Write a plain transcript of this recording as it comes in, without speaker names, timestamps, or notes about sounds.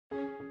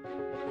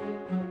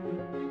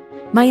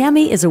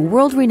Miami is a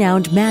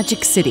world-renowned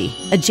magic city,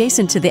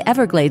 adjacent to the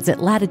Everglades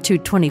at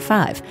latitude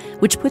 25,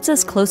 which puts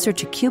us closer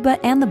to Cuba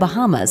and the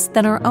Bahamas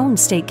than our own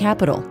state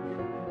capital.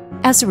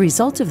 As a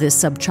result of this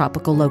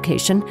subtropical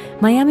location,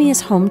 Miami is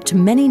home to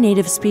many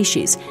native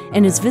species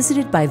and is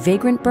visited by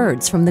vagrant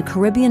birds from the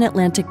Caribbean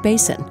Atlantic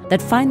Basin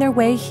that find their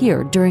way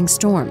here during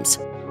storms.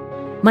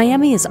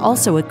 Miami is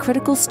also a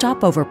critical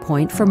stopover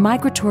point for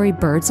migratory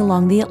birds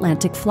along the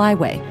Atlantic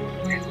Flyway.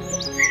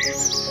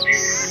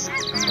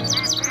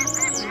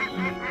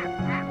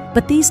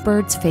 But these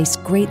birds face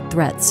great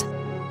threats.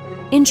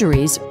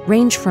 Injuries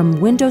range from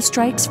window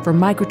strikes for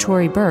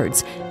migratory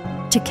birds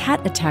to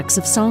cat attacks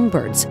of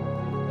songbirds,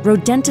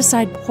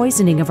 rodenticide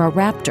poisoning of our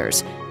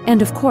raptors,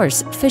 and of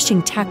course,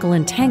 fishing tackle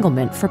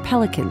entanglement for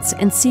pelicans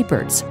and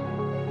seabirds.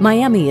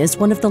 Miami is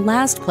one of the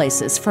last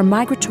places for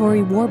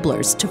migratory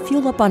warblers to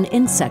fuel up on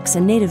insects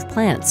and native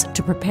plants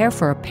to prepare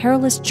for a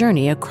perilous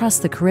journey across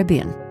the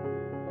Caribbean.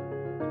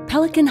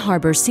 Pelican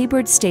Harbor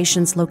Seabird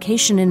Station's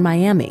location in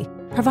Miami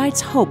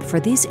provides hope for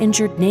these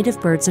injured native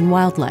birds and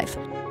wildlife.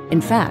 In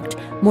fact,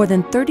 more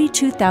than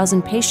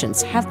 32,000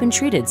 patients have been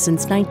treated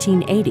since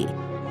 1980,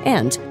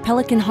 and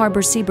Pelican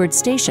Harbor Seabird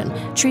Station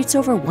treats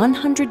over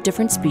 100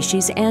 different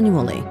species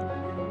annually.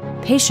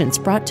 Patients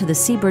brought to the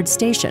Seabird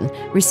Station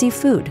receive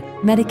food,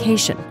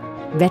 medication,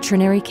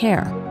 veterinary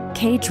care,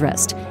 cage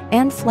rest,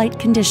 and flight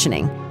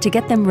conditioning to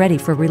get them ready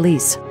for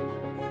release.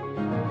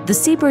 The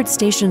Seabird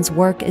Station's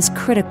work is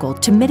critical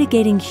to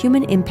mitigating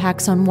human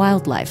impacts on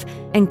wildlife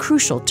and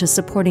crucial to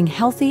supporting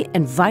healthy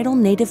and vital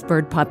native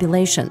bird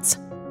populations.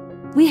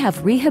 We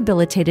have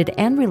rehabilitated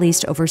and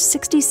released over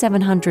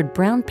 6,700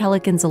 brown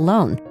pelicans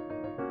alone,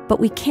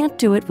 but we can't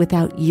do it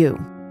without you.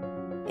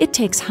 It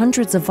takes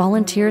hundreds of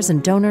volunteers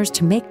and donors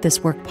to make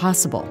this work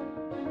possible.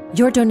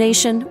 Your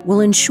donation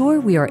will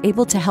ensure we are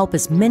able to help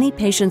as many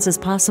patients as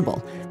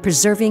possible,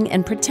 preserving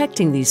and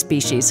protecting these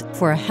species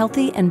for a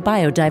healthy and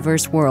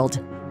biodiverse world.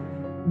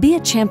 Be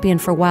a champion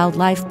for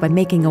wildlife by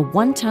making a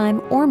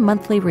one-time or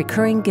monthly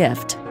recurring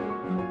gift.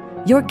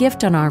 Your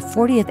gift on our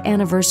 40th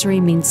anniversary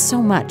means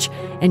so much,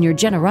 and your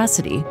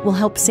generosity will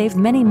help save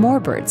many more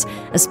birds,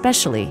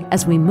 especially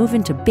as we move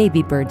into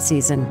baby bird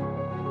season.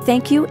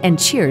 Thank you and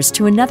cheers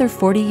to another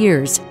 40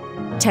 years.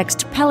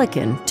 Text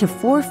Pelican to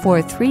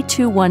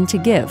 44321 to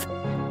give.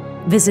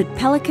 Visit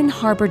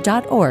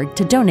pelicanharbor.org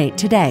to donate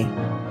today.